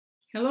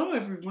Hello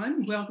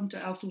everyone, welcome to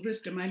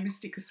Alphawisdom. I'm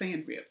Mystic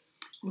Cassandria.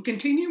 We're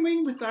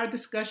continuing with our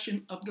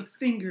discussion of the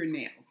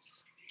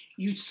fingernails.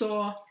 You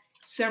saw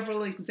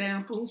several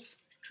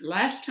examples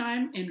last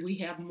time and we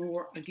have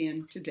more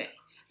again today.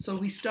 So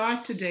we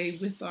start today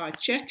with our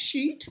check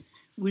sheet,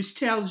 which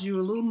tells you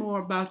a little more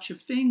about your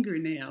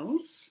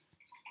fingernails.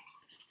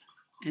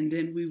 And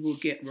then we will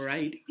get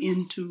right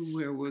into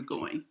where we're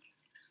going.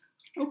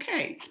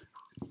 Okay,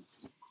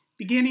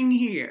 beginning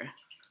here.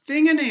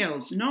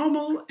 Fingernails,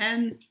 normal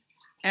and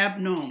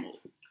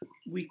abnormal.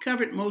 We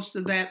covered most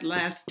of that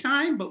last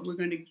time, but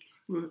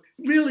we're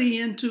really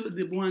into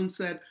the ones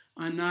that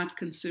are not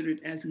considered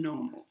as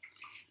normal.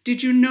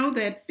 Did you know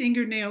that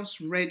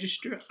fingernails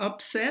register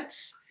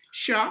upsets,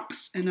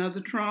 shocks, and other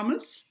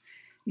traumas?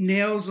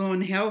 Nails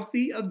on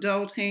healthy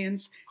adult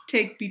hands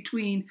take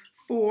between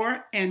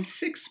 4 and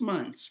 6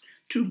 months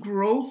to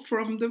grow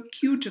from the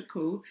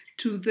cuticle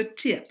to the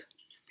tip.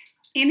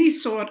 Any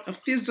sort of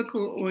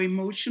physical or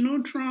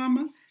emotional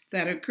trauma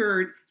that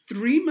occurred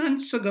 3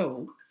 months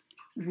ago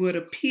would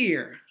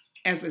appear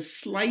as a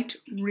slight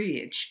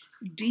ridge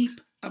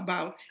deep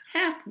about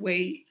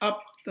halfway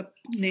up the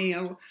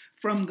nail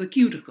from the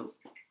cuticle.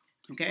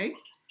 Okay,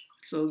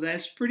 so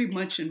that's pretty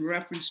much in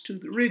reference to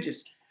the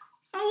ridges.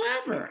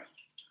 However,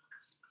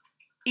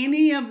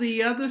 any of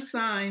the other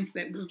signs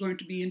that we're going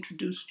to be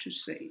introduced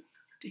to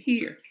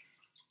here,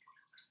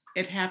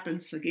 it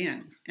happens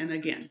again and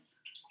again,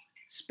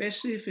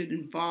 especially if it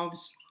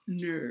involves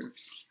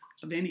nerves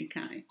of any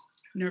kind.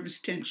 Nervous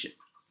tension.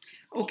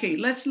 Okay,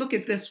 let's look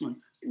at this one.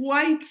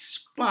 White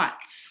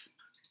spots.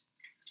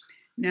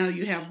 Now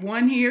you have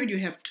one here, you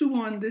have 2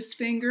 on this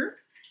finger,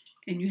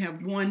 and you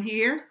have 1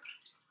 here,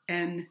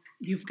 and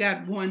you've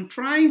got 1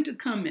 trying to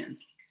come in.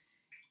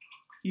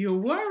 You're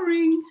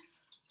worrying,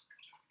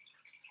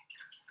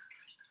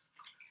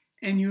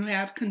 and you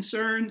have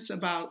concerns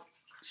about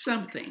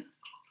something.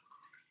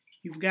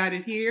 You've got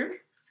it here,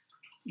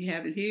 you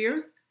have it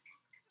here,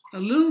 a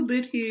little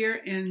bit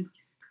here, and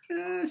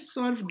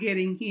sort of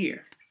getting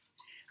here.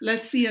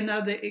 Let's see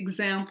another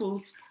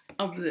example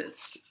of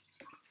this.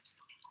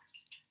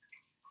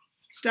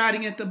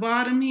 Starting at the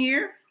bottom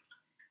here,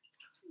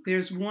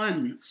 there's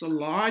 1. It's a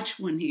large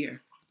one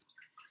here.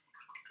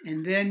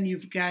 And then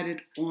you've got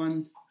it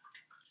on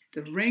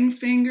the ring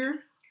finger,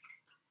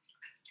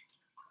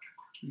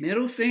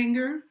 middle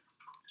finger,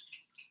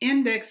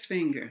 index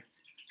finger.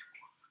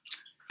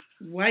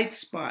 White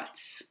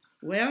spots.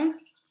 Well,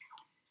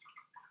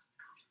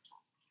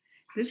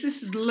 this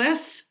is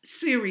less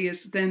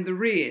serious than the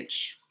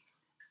ridge.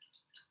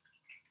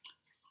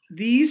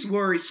 These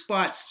worry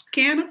spots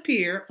can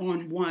appear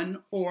on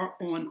 1 or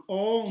on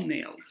all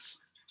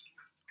nails.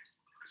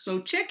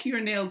 So check your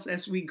nails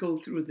as we go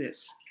through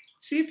this.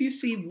 See if you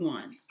see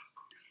 1.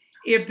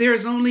 If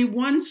there's only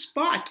 1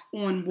 spot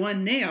on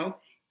 1 nail,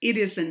 it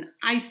is an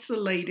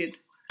isolated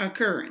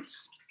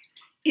occurrence,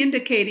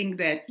 indicating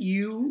that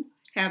you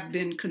have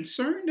been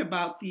concerned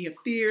about the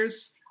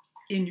affairs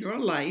in your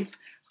life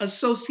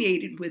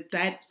associated with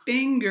that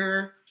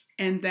finger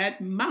and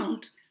that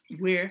mount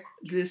where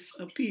this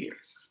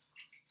appears.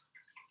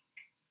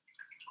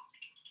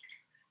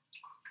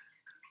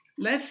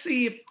 Let's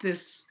see if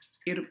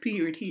it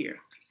appeared here.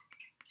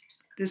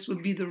 This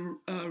would be the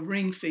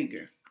ring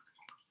finger.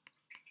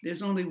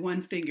 There's only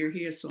 1 finger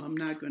here, so I'm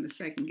not going to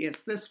second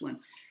guess this one.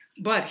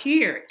 But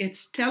here,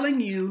 it's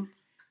telling you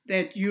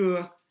that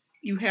you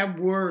have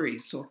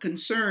worries or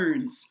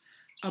concerns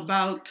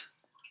about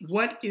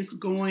what is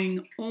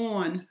going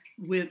on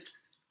with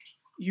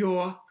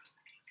your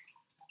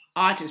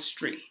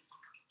artistry.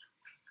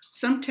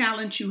 Some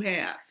talent you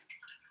have.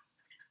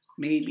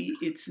 Maybe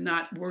it's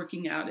not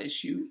working out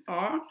as you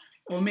are,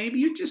 or maybe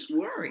you just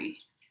worry.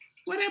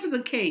 Whatever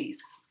the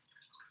case,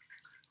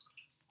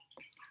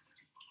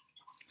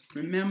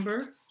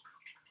 remember,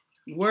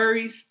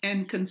 worries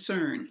and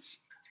concerns.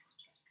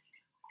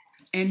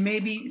 And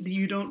maybe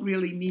you don't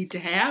really need to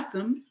have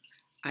them.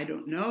 I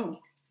don't know.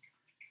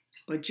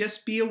 But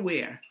just be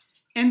aware.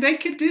 And they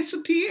could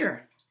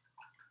disappear.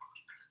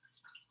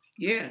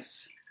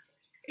 Yes.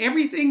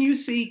 Everything you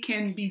see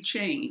can be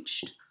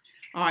changed.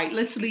 All right,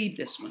 let's leave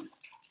this one.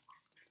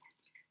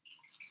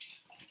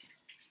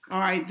 All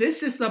right,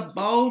 this is a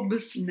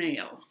bulbous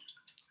nail.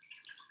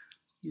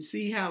 You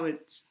see how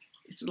it's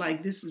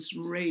like this is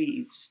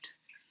raised.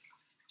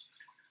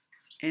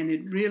 And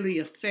it really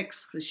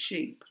affects the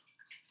shape.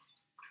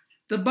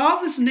 The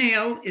bulbous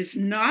nail is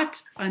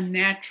not a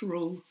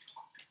natural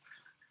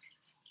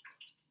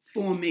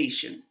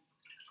formation.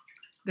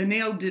 The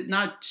nail did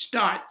not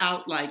start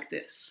out like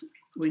this.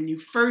 When you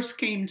first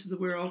came to the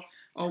world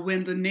or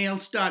when the nail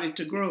started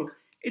to grow,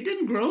 it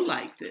didn't grow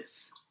like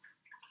this.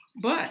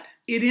 But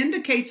it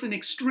indicates an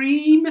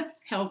extreme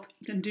health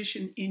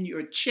condition in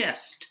your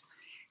chest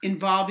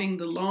involving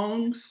the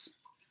lungs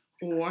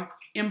or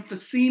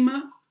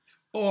emphysema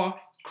or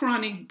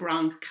chronic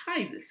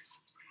bronchitis.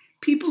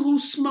 People who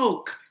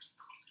smoke,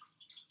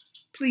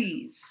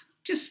 please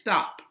just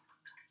stop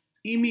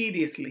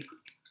immediately,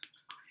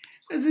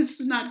 because this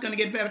is not going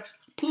to get better.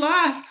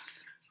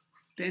 Plus,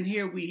 then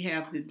here we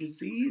have the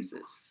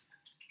diseases.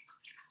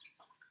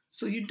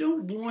 So you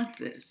don't want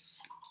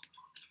this.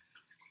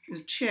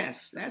 The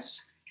chest,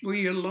 that's where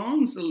your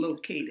lungs are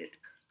located.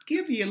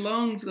 Give your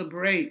lungs a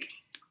break.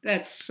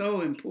 That's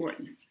so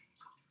important.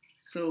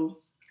 So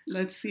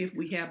let's see if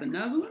we have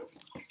another one.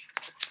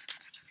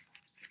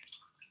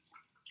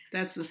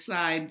 That's the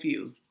side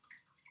view.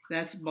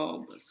 That's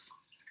bulbous.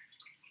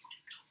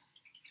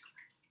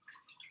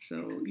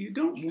 So you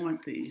don't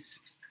want these.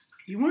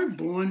 You weren't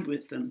born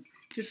with them.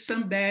 Just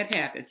some bad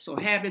habits or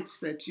habits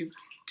that you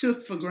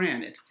took for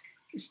granted.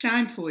 It's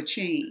time for a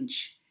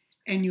change.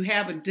 And you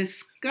have a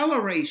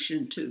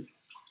discoloration too.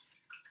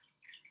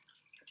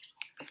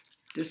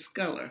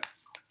 Discolor.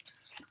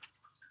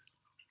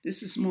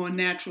 This is more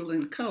natural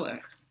in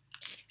color.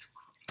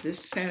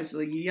 This has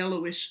a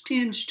yellowish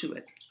tinge to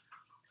it.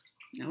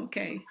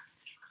 Okay,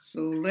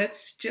 so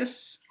let's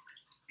just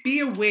be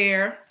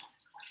aware.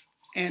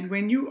 And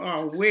when you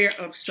are aware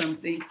of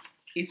something,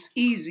 it's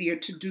easier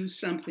to do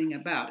something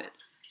about it.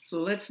 So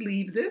let's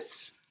leave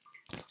this.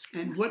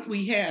 And what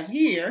we have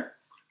here,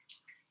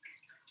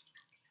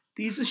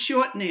 these are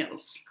short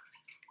nails.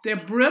 They're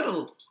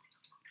brittle.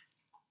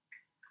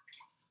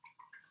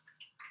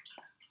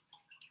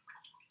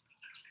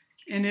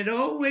 And it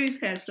always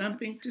has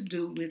something to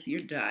do with your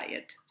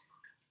diet.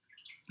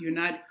 You're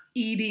not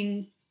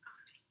eating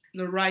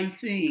the right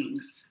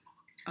things.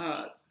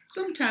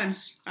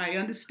 Sometimes I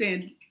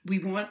understand we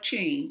want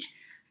change,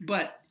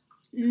 but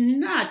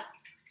not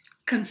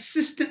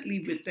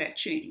consistently with that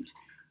change.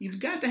 You've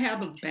got to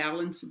have a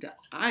balanced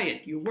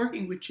diet. You're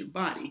working with your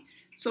body.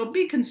 So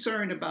be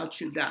concerned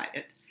about your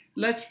diet.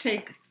 Let's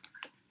take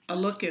a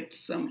look at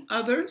some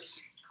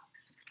others.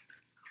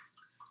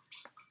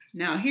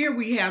 Now here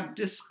we have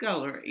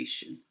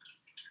discoloration.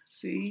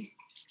 See,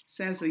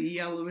 it has a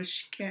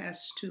yellowish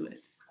cast to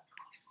it.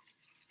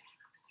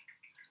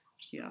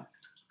 Yeah.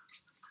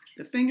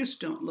 The fingers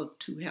don't look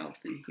too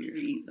healthy here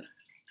either.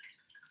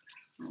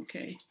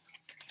 Okay.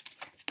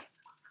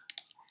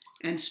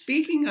 And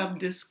speaking of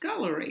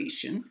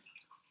discoloration,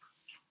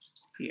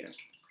 here.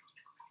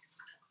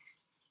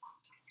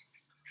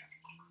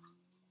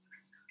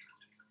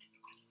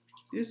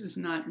 This is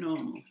not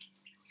normal.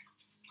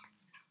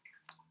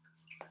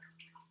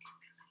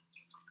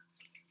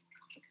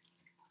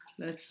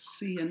 Let's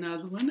see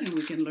another one and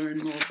we can learn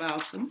more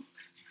about them.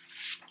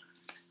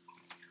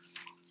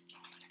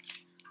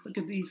 Look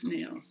at these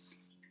nails.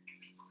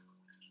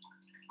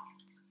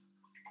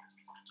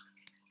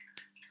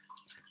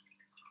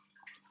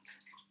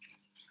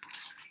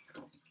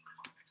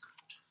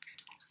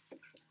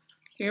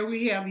 Here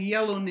we have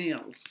yellow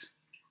nails,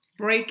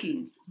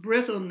 breaking,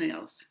 brittle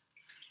nails.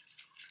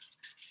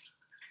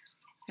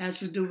 Has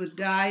to do with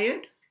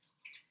diet,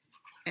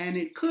 and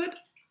it could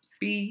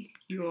be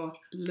your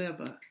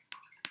liver.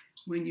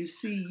 When you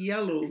see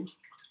yellow,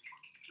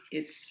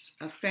 it's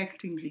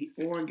affecting the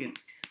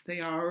organs. They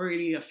are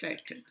already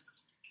affected.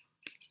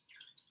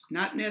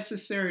 Not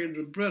necessarily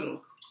the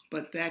brittle,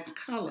 but that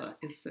color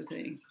is the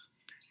thing.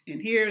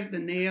 And here the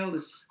nail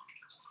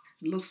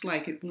looks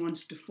like it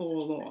wants to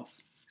fall off.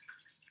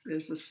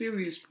 There's a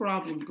serious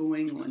problem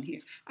going on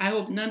here. I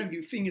hope none of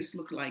your fingers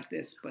look like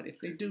this, but if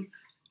they do,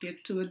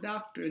 get to a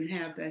doctor and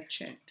have that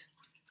checked.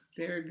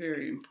 Very,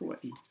 very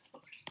important.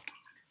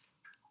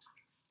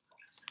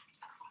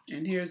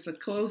 And here's a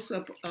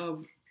close-up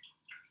of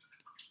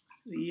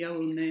the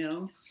yellow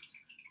nails.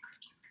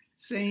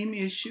 Same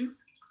issue.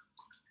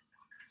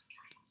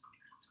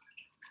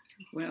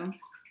 Well,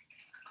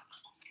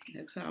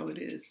 that's how it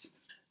is.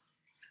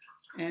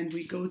 And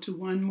we go to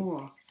one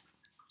more.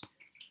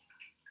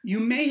 You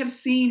may have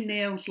seen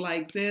nails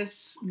like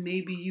this.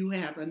 Maybe you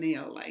have a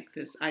nail like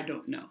this. I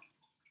don't know.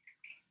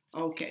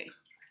 Okay.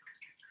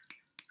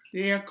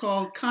 They are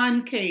called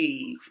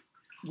concave,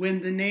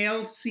 when the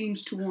nail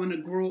seems to want to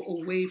grow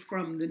away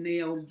from the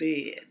nail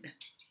bed.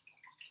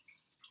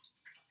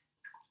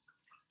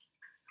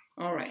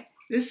 All right.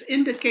 This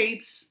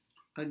indicates,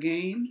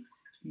 again,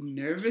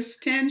 nervous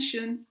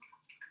tension,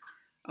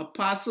 a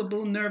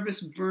possible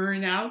nervous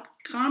burnout,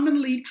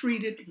 commonly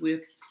treated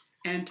with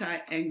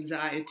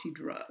anti-anxiety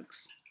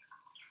drugs.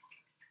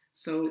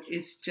 So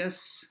it's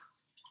just,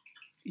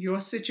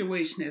 your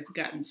situation has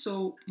gotten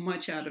so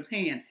much out of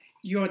hand.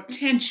 Your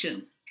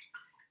tension,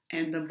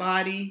 and the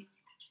body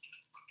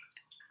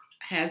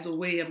has a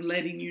way of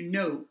letting you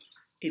know.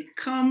 It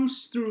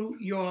comes through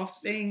your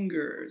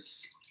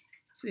fingers.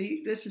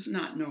 See, this is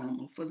not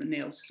normal for the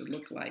nails to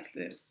look like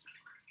this.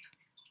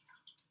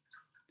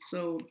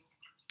 So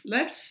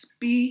let's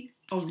be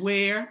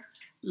aware,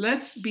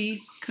 let's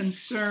be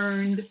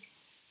concerned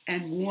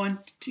and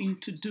wanting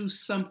to do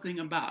something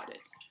about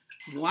it.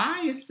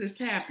 Why is this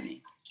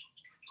happening?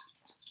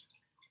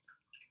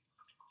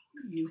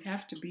 You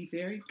have to be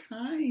very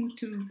kind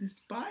to this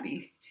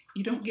body.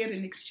 You don't get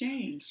an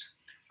exchange.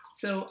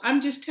 So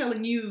I'm just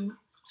telling you,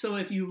 so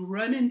if you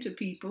run into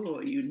people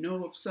or you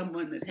know of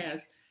someone that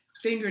has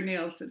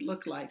fingernails that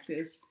look like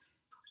this,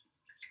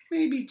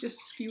 maybe just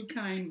a few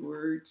kind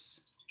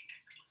words,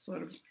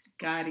 sort of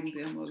guiding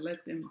them or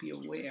let them be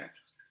aware.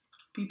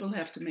 People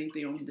have to make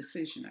their own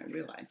decision, I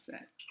realize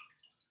that.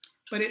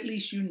 But at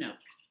least you know.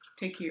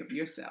 Take care of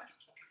yourself.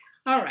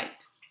 All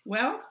right.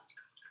 Well,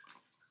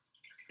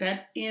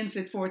 that ends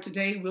it for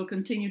today. We'll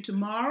continue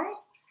tomorrow.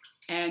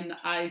 And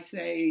I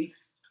say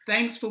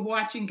thanks for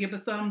watching. Give a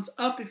thumbs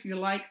up if you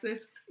like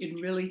this.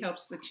 It really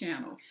helps the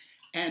channel.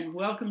 And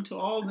welcome to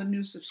all the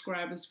new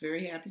subscribers.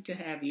 Very happy to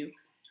have you.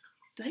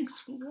 Thanks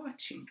for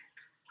watching.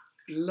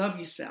 Love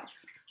yourself.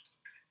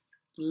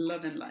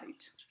 Love and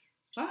light.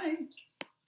 Bye.